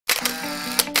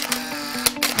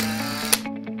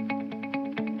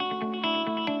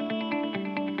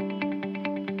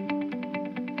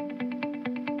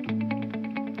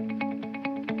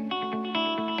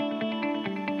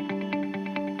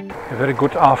Very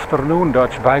good afternoon,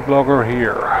 Dutch bike blogger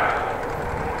here.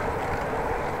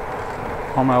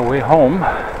 On my way home,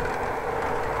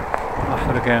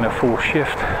 after again a full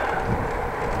shift.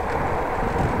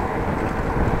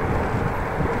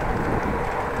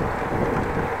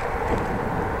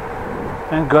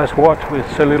 And guess what,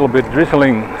 it's a little bit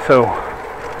drizzling, so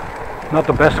not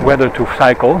the best weather to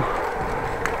cycle,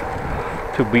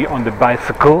 to be on the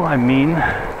bicycle, I mean.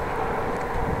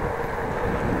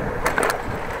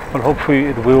 But hopefully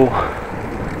it will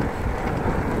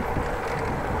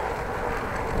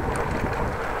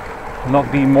not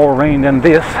be more rain than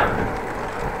this,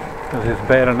 because it's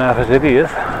bad enough as it is.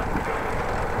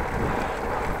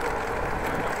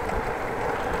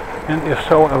 And if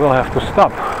so, I will have to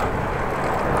stop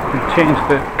and change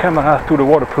the camera to the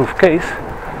waterproof case.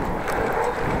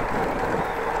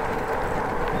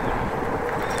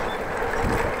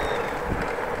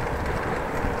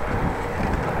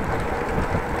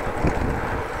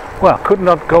 Well, could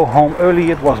not go home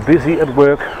early, it was busy at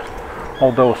work,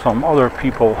 although some other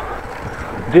people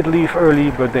did leave early,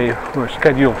 but they were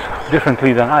scheduled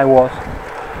differently than I was.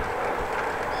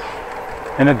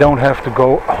 And I don't have to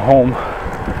go home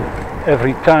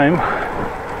every time.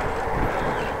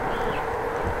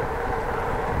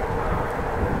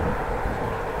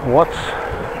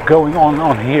 What's going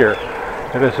on here?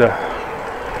 There is a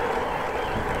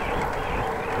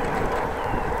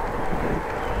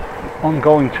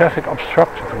ongoing traffic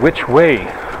obstructed. Which way?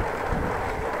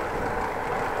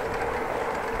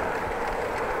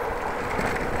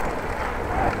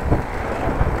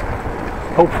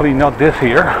 Hopefully not this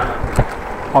here,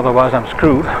 otherwise I'm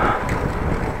screwed.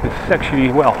 This is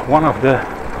actually, well, one of the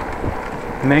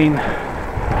main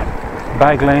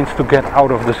bike lanes to get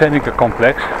out of the Zenica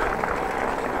complex.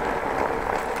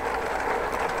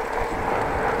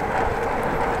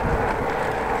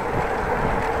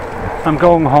 I'm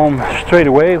going home straight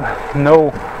away,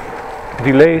 no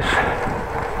delays,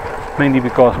 mainly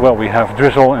because, well, we have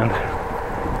drizzle and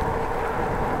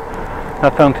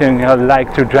not something I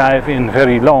like to drive in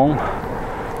very long.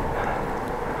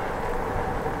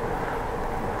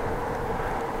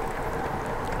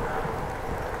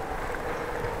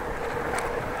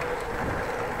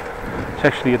 It's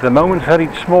actually at the moment very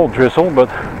small drizzle, but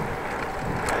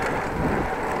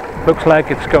looks like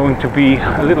it's going to be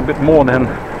a little bit more than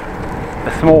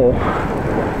a small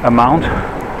amount.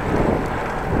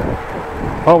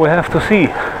 Well, we have to see.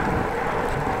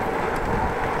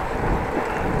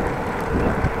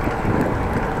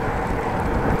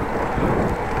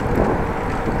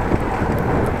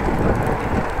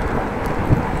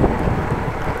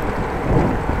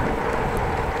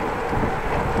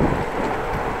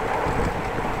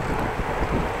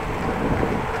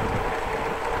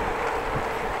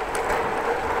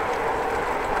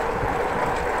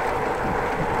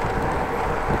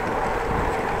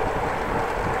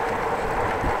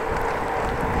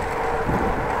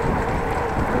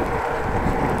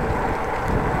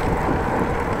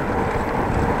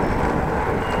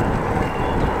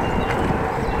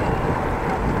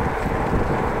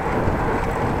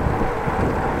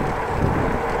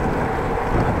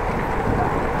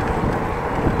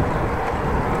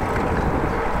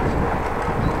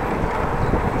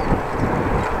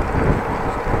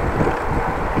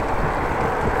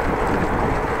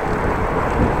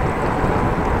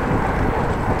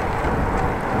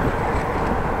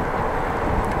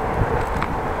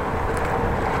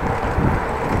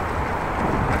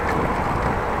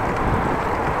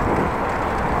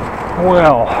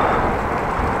 Well,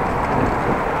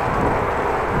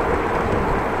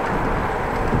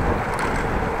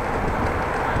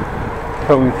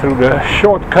 going through the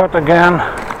shortcut again,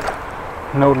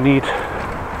 no need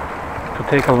to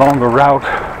take a longer route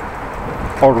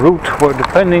or route, or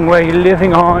depending where you're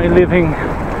living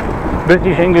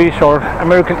British English or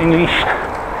American English.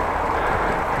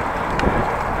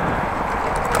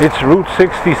 It's Route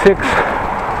 66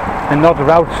 and not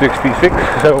Route 66,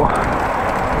 so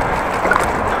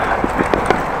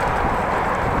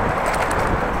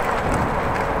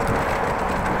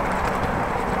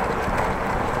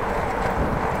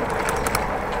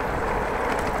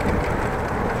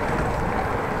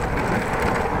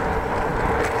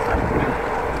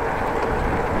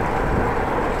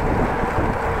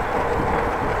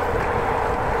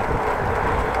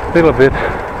little bit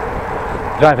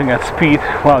driving at speed.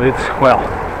 Well,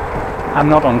 I'm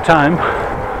not on time.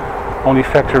 Only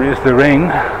factor is the rain,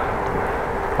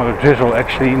 or the drizzle,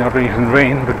 actually, not even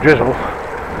rain, but drizzle.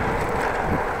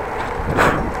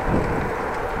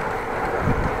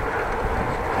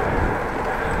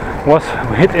 Was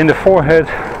hit in the forehead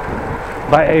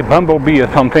by a bumblebee or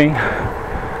something.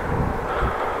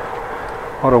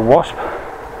 or a wasp.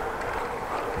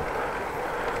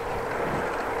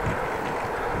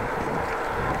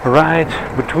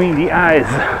 Right between the eyes.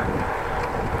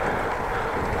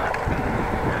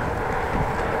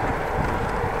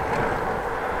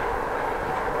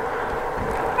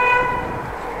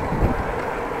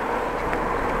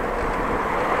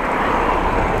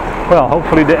 Well,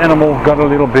 hopefully the animal got a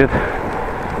little bit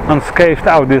unscathed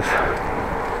out this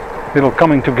little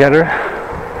coming together.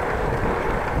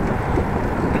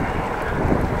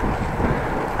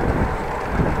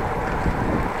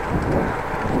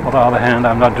 On the other hand,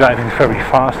 I'm not driving very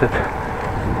fast.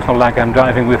 It's not like I'm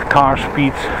driving with car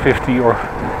speeds 50 or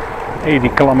 80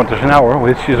 kilometers an hour,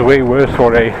 which is way worse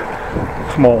for a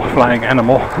small flying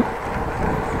animal.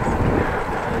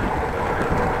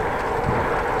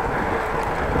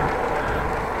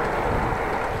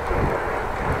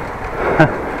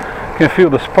 You can feel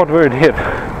the spot where it hit.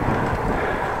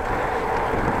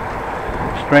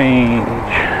 Strange.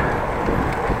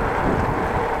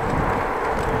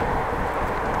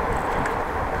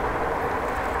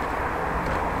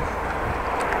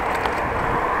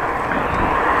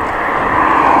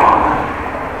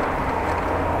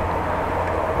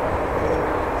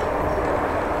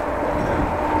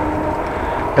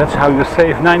 That's how you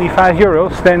save 95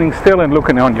 euros, standing still and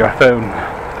looking on your phone.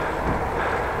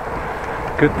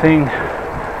 Good thing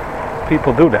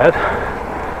people do that.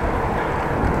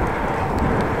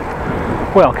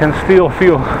 Well, can still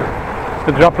feel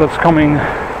the droplets coming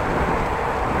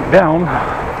down.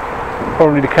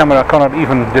 Probably the camera cannot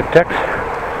even detect,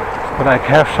 but I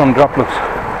have some droplets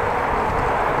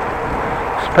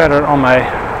spattered on my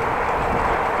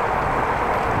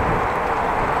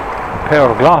pair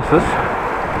of glasses.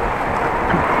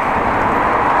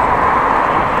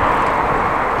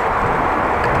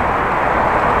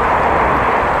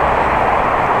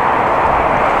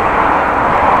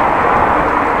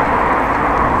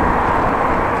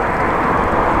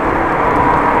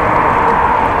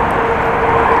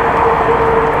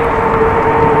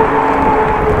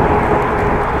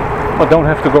 I don't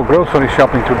have to go grocery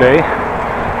shopping today.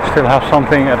 Still have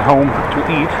something at home to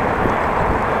eat.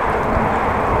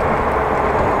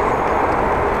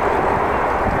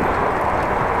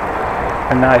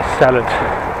 A nice salad,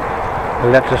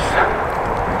 lettuce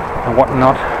and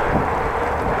whatnot.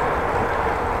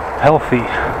 Healthy.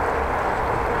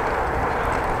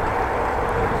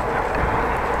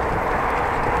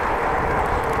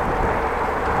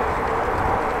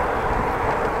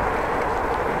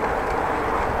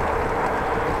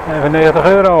 Even 90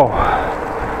 euro.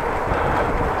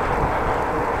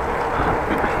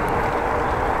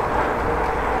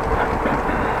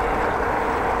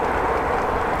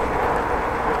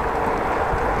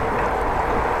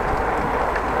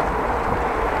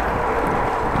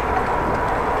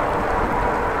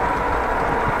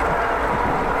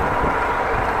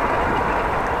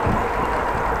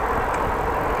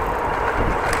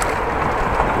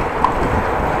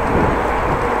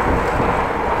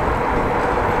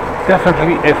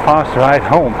 Definitely a fast ride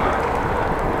home.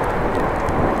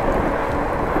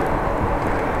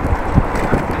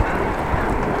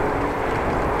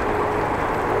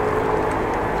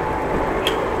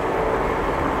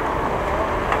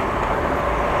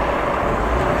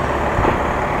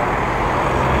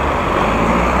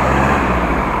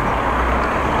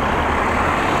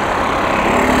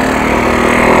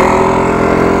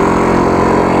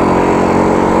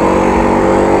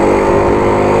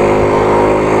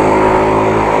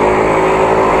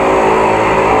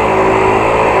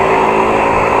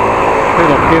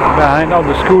 Behind on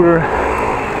the scooter,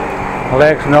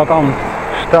 legs not on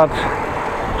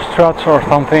struts or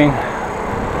something.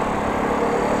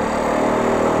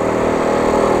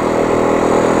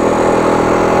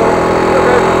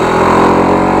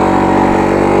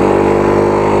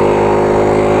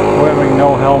 Wearing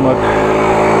no helmet,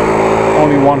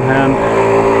 only one hand,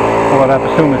 what I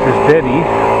presume is his daddy.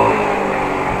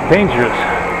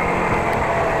 Dangerous.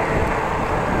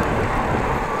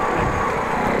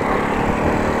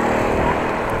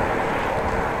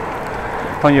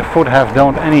 When your foot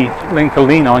don't anything to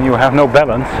lean on, you have no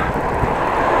balance.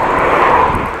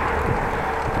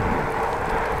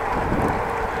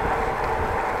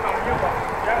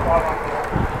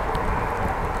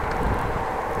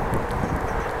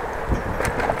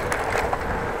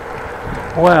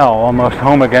 Well, almost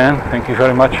home again. Thank you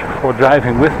very much for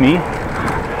driving with me.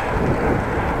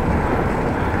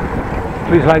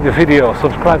 Please like the video,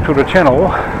 subscribe to the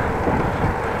channel.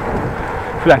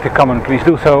 If you like to comment, please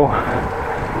do so.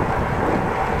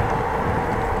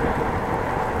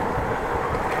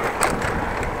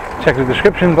 Check the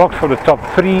description box for the top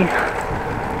 3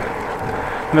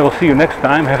 And I will see you next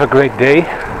time. Have a great day.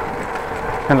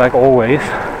 And like always,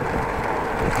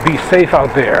 be safe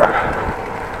out there.